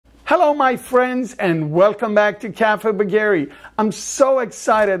Hello, my friends, and welcome back to Cafe Bagheri. I'm so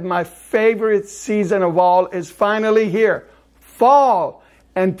excited. My favorite season of all is finally here, fall.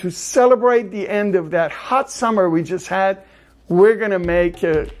 And to celebrate the end of that hot summer we just had, we're going to make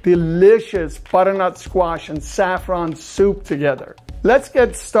a delicious butternut squash and saffron soup together. Let's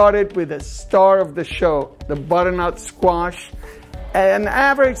get started with the star of the show, the butternut squash. An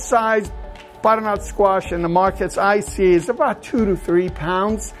average size butternut squash in the markets I see is about 2 to 3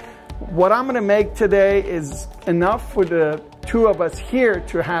 pounds. What I'm going to make today is enough for the two of us here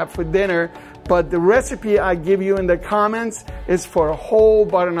to have for dinner, but the recipe I give you in the comments is for a whole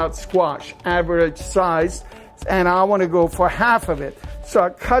butternut squash, average size, and I want to go for half of it. So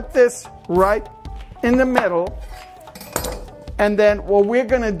I cut this right in the middle, and then what we're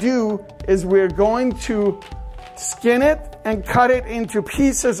going to do is we're going to skin it and cut it into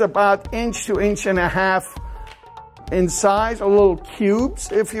pieces about 1 to 1.5 inches in size, or little cubes,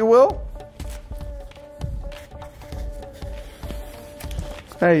 if you will.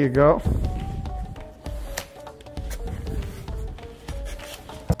 There you go.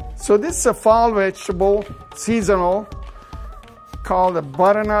 So this is a fall vegetable, seasonal, called the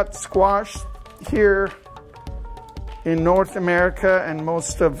butternut squash here in North America and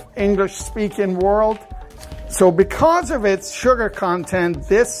most of English-speaking world. So because of its sugar content,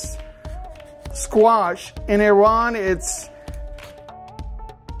 this squash in Iran, it's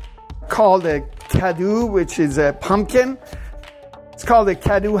called a kadu, which is a pumpkin. It's called a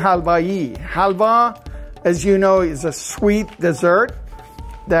kadu halwایی. Halwa, as you know, is a sweet dessert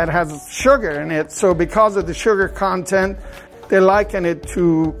that has sugar in it. So because of the sugar content, they liken it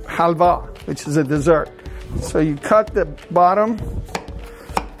to halwa, which is a dessert. So you cut the bottom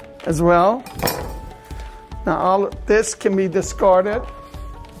as well. Now all of this can be discarded.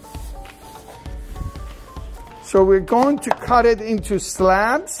 So we're going to cut it into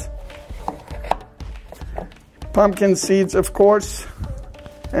slabs. Pumpkin seeds, of course,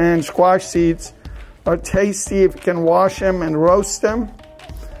 and squash seeds are tasty if you can wash them and roast them.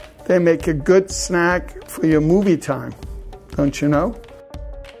 They make a good snack for your movie time, don't you know?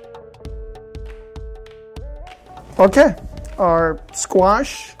 Okay, our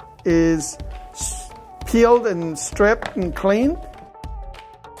squash is peeled and stripped and cleaned.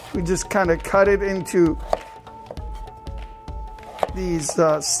 We just kind of cut it into these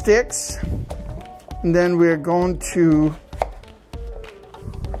sticks, and then we're going to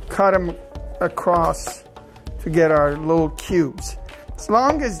cut them across to get our little cubes. As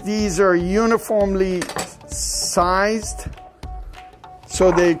long as these are uniformly sized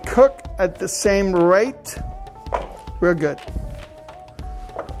so they cook at the same rate, we're good.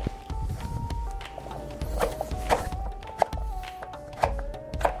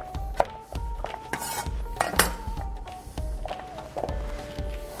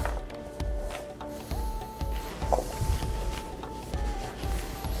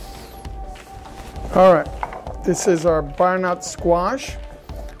 All right, this is our butternut squash.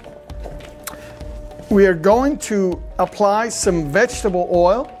 We are going to apply some vegetable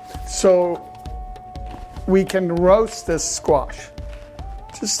oil so we can roast this squash.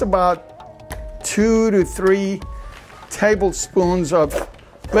 Just about 2 to 3 tablespoons of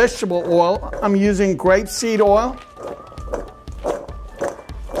vegetable oil. I'm using grapeseed oil.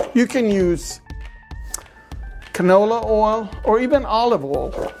 You can use canola oil or even olive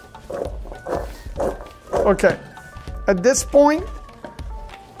oil. Okay, at this point,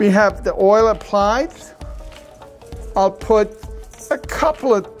 we have the oil applied. I'll put a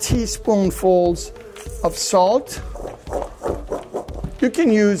couple of teaspoonfuls of salt. You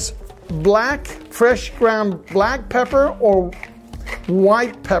can use fresh ground black pepper or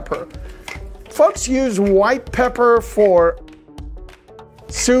white pepper. Folks use white pepper for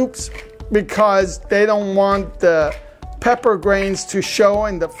soups because they don't want the pepper grains to show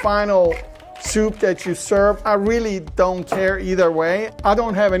in the final soup that you serve. I really don't care either way. I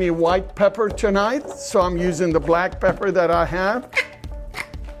don't have any white pepper tonight, so I'm using the black pepper that I have.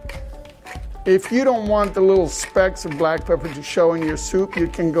 If you don't want the little specks of black pepper to show in your soup, you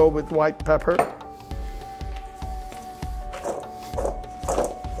can go with white pepper.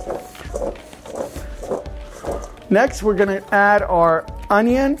 Next, we're going to add our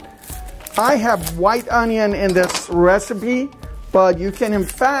onion. I have white onion in this recipe, but you can in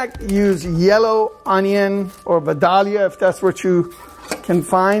fact use yellow onion or Vidalia if that's what you can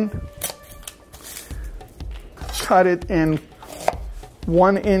find. Cut it in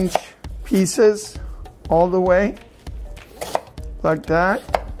 1-inch pieces all the way, like that.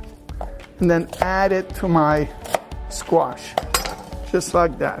 And then add it to my squash, just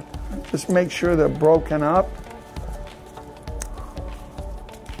like that. Just make sure they're broken up.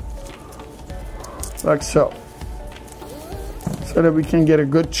 like so. So that we can get a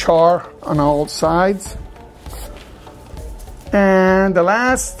good char on all sides. And the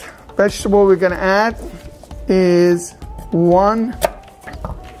last vegetable we're gonna add is 1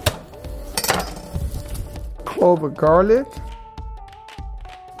 clove of garlic.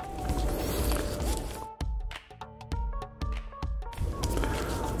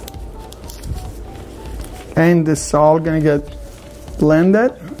 And this is all gonna get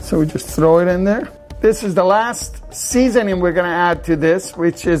blended, so we just throw it in there. This is the last seasoning we're gonna add to this,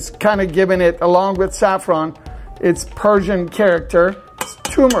 which is kind of giving it, along with saffron, its Persian character. It's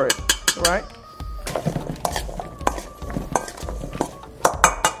turmeric, right?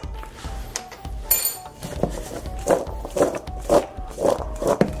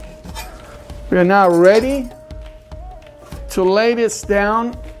 We're now ready to lay this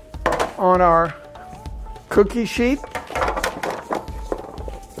down on our cookie sheet.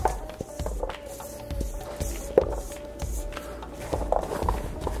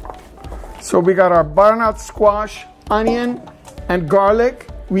 So we got our butternut squash, onion, and garlic.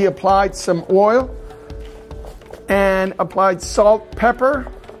 We applied some oil and applied salt,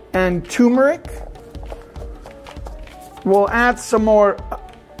 pepper, and turmeric. We'll add some more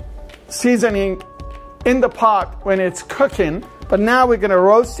seasoning in the pot when it's cooking, but now we're gonna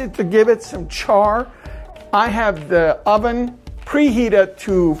roast it to give it some char. I have the oven preheated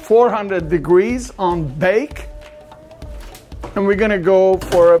to 400 degrees on bake. And we're gonna go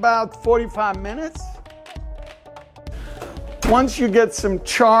for about 45 minutes. Once you get some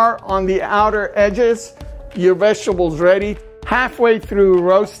char on the outer edges, your vegetables ready. Halfway through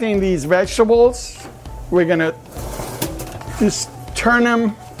roasting these vegetables, we're gonna just turn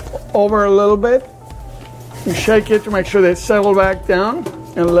them over a little bit. You shake it to make sure they settle back down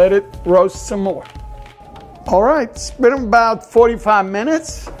and let it roast some more. All right, it's been about 45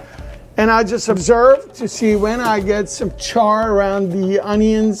 minutes. And I just observe to see when I get some char around the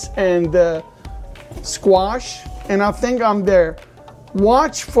onions and the squash, and I think I'm there.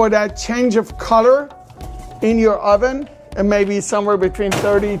 Watch for that change of color in your oven, and maybe somewhere between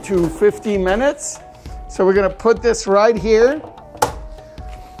 30 to 50 minutes. So we're gonna put this right here.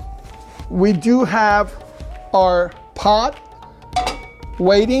 We do have our pot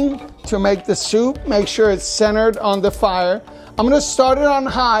waiting to make the soup. Make sure it's centered on the fire. I'm gonna start it on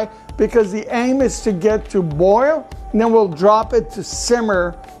high, because the aim is to get to boil, and then we'll drop it to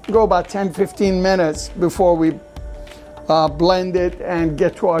simmer, go about 10-15 minutes before we blend it and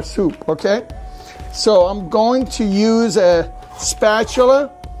get to our soup, okay? So I'm going to use a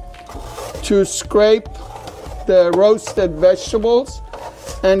spatula to scrape the roasted vegetables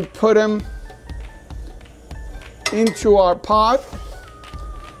and put them into our pot.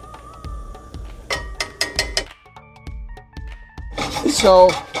 So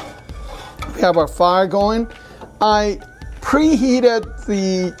we have our fire going. I preheated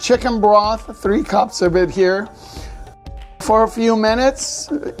the chicken broth, 3 cups of it here, for a few minutes.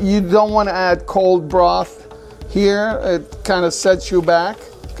 You don't want to add cold broth here. It kind of sets you back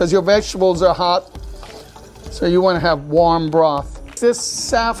because your vegetables are hot. So you want to have warm broth. This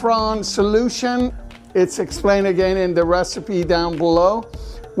saffron solution, it's explained again in the recipe down below.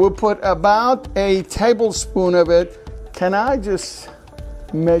 We'll put about a tablespoon of it. Can I just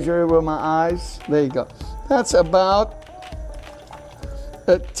measure it with my eyes? There you go. That's about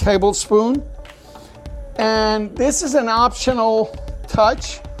a tablespoon. And this is an optional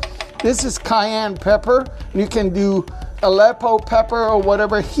touch. This is cayenne pepper. You can do Aleppo pepper or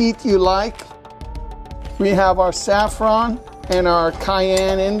whatever heat you like. We have our saffron and our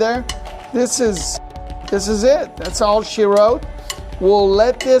cayenne in there. This is it. That's all she wrote. We'll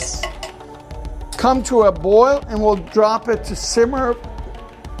let this come to a boil and we'll drop it to simmer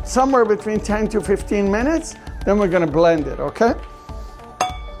somewhere between 10 to 15 minutes. Then we're gonna blend it, okay?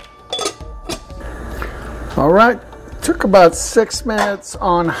 All right, took about 6 minutes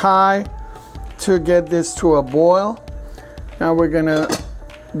on high to get this to a boil. Now we're gonna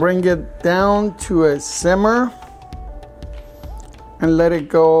bring it down to a simmer and let it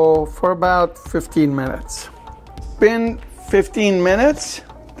go for about 15 minutes. Been 15 minutes.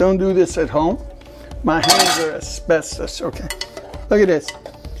 Don't do this at home. My hands are asbestos, okay. Look at this.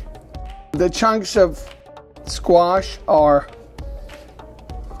 The chunks of squash are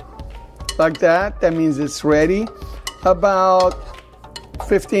like that. That means it's ready. About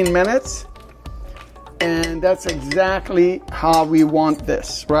 15 minutes. And that's exactly how we want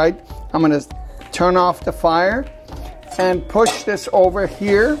this, right? I'm gonna turn off the fire and push this over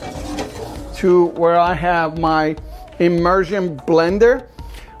here to where I have my immersion blender.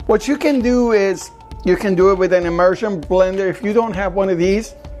 What you can do is, you can do it with an immersion blender. If you don't have one of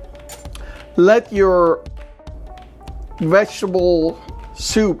these, let your vegetable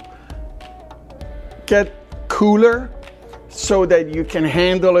soup get cooler so that you can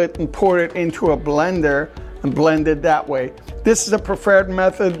handle it and pour it into a blender and blend it that way. This is a preferred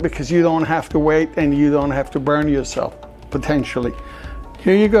method because you don't have to wait and you don't have to burn yourself, potentially.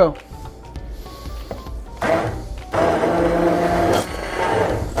 Here you go.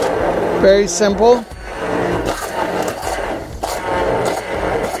 Very simple.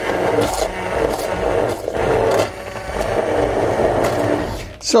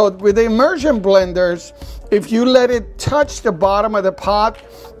 So with the immersion blenders, if you let it touch the bottom of the pot,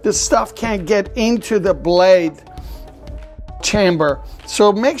 the stuff can't get into the blade chamber.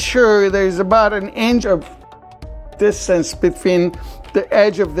 So make sure there's about an inch of distance between the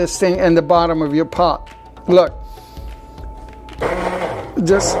edge of this thing and the bottom of your pot. Look,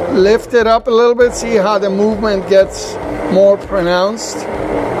 just lift it up a little bit, see how the movement gets more pronounced.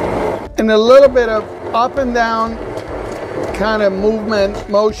 And a little bit of up and down kind of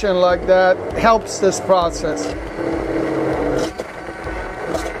motion like that helps this process.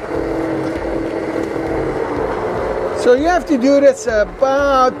 So you have to do this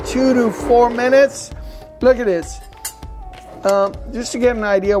about 2 to 4 minutes. Look at this. Just to get an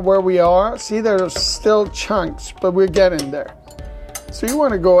idea where we are. See, there's still chunks, but we're getting there. So you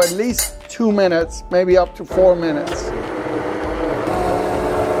want to go at least 2 minutes, maybe up to 4 minutes.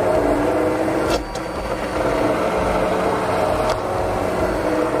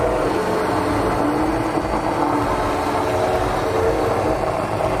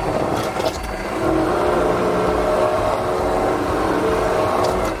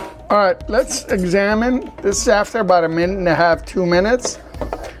 All right, let's examine. This is after about 1.5 to 2 minutes.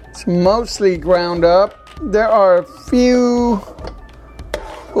 It's mostly ground up. There are a few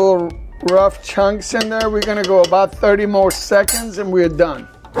little rough chunks in there. We're gonna go about 30 more seconds and we're done.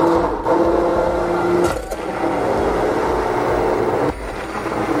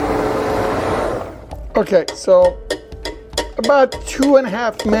 Okay, so about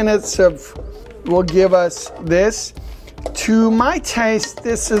 2.5 minutes will give us this. To my taste,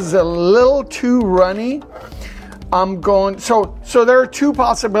 this is a little too runny. So there are two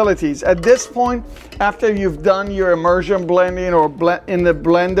possibilities. At this point, after you've done your immersion blending or in the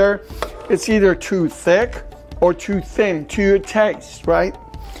blender, it's either too thick or too thin to your taste, right?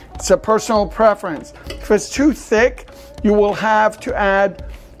 It's a personal preference. If it's too thick, you will have to add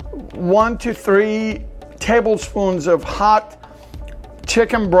 1 to 3 tablespoons of hot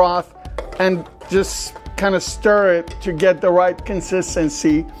chicken broth and just kind of stir it to get the right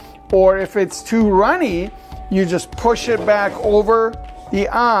consistency. Or if it's too runny, you just push it back over the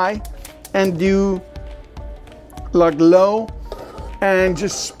eye and do like low and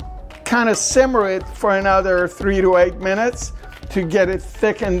just kind of simmer it for another 3 to 8 minutes to get it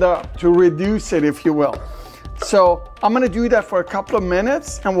thickened up, to reduce it, if you will. So I'm gonna do that for a couple of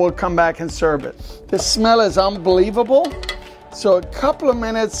minutes and we'll come back and serve it. The smell is unbelievable. So a couple of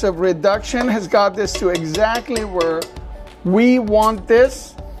minutes of reduction has got this to exactly where we want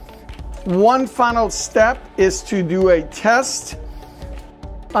this. One final step is to do a test.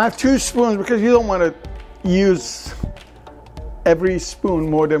 I have 2 spoons because you don't want to use every spoon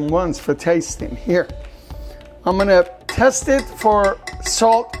more than once for tasting. Here, I'm going to test it for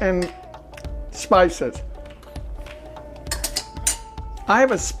salt and spices. I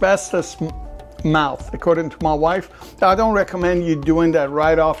have asbestos mouth, according to my wife. I don't recommend you doing that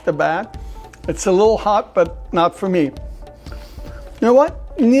right off the bat. It's a little hot, but not for me. You know what?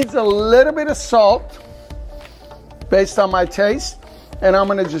 It needs a little bit of salt based on my taste. And I'm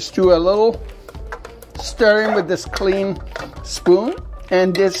gonna just do a little stirring with this clean spoon.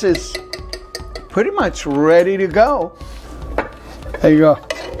 And this is pretty much ready to go. There you go.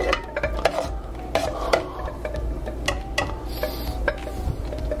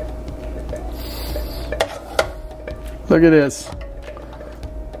 Look at this.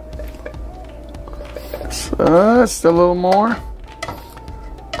 Just a little more.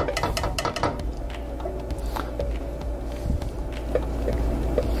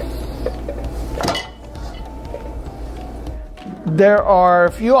 There are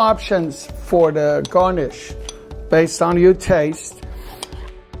a few options for the garnish based on your taste.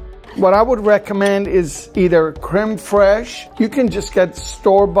 What I would recommend is either creme fraiche. You can just get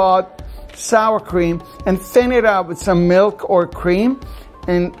store-bought sour cream and thin it out with some milk or cream,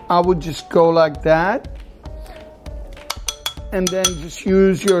 and I would just go like that, and then just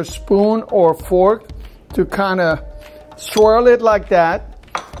use your spoon or fork to kind of swirl it like that.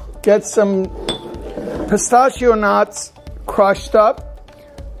 Get some pistachio nuts crushed up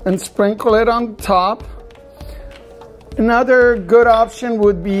and sprinkle it on top. Another good option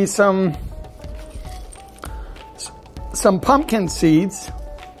would be some some pumpkin seeds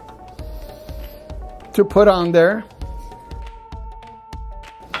to put on there.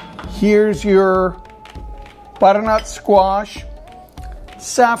 Here's your butternut squash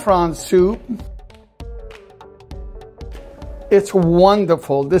saffron soup. It's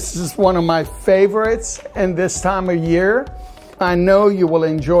wonderful. This is one of my favorites in this time of year. I know you will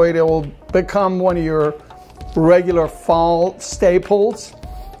enjoy it. It will become one of your regular fall staples.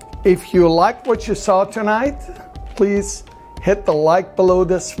 If you liked what you saw tonight, please hit the like below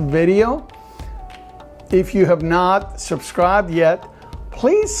this video. If you have not subscribed yet,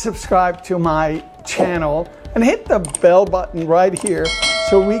 please subscribe to my channel and hit the bell button right here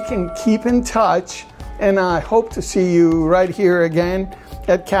so we can keep in touch. And I hope to see you right here again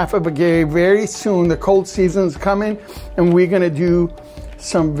at Cafe Bagheri very soon. The cold season's coming and we're gonna do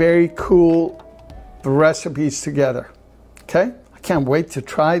some very cool recipes together, okay? I can't wait to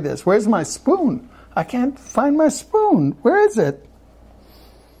try this. Where's my spoon? I can't find my spoon. Where is it?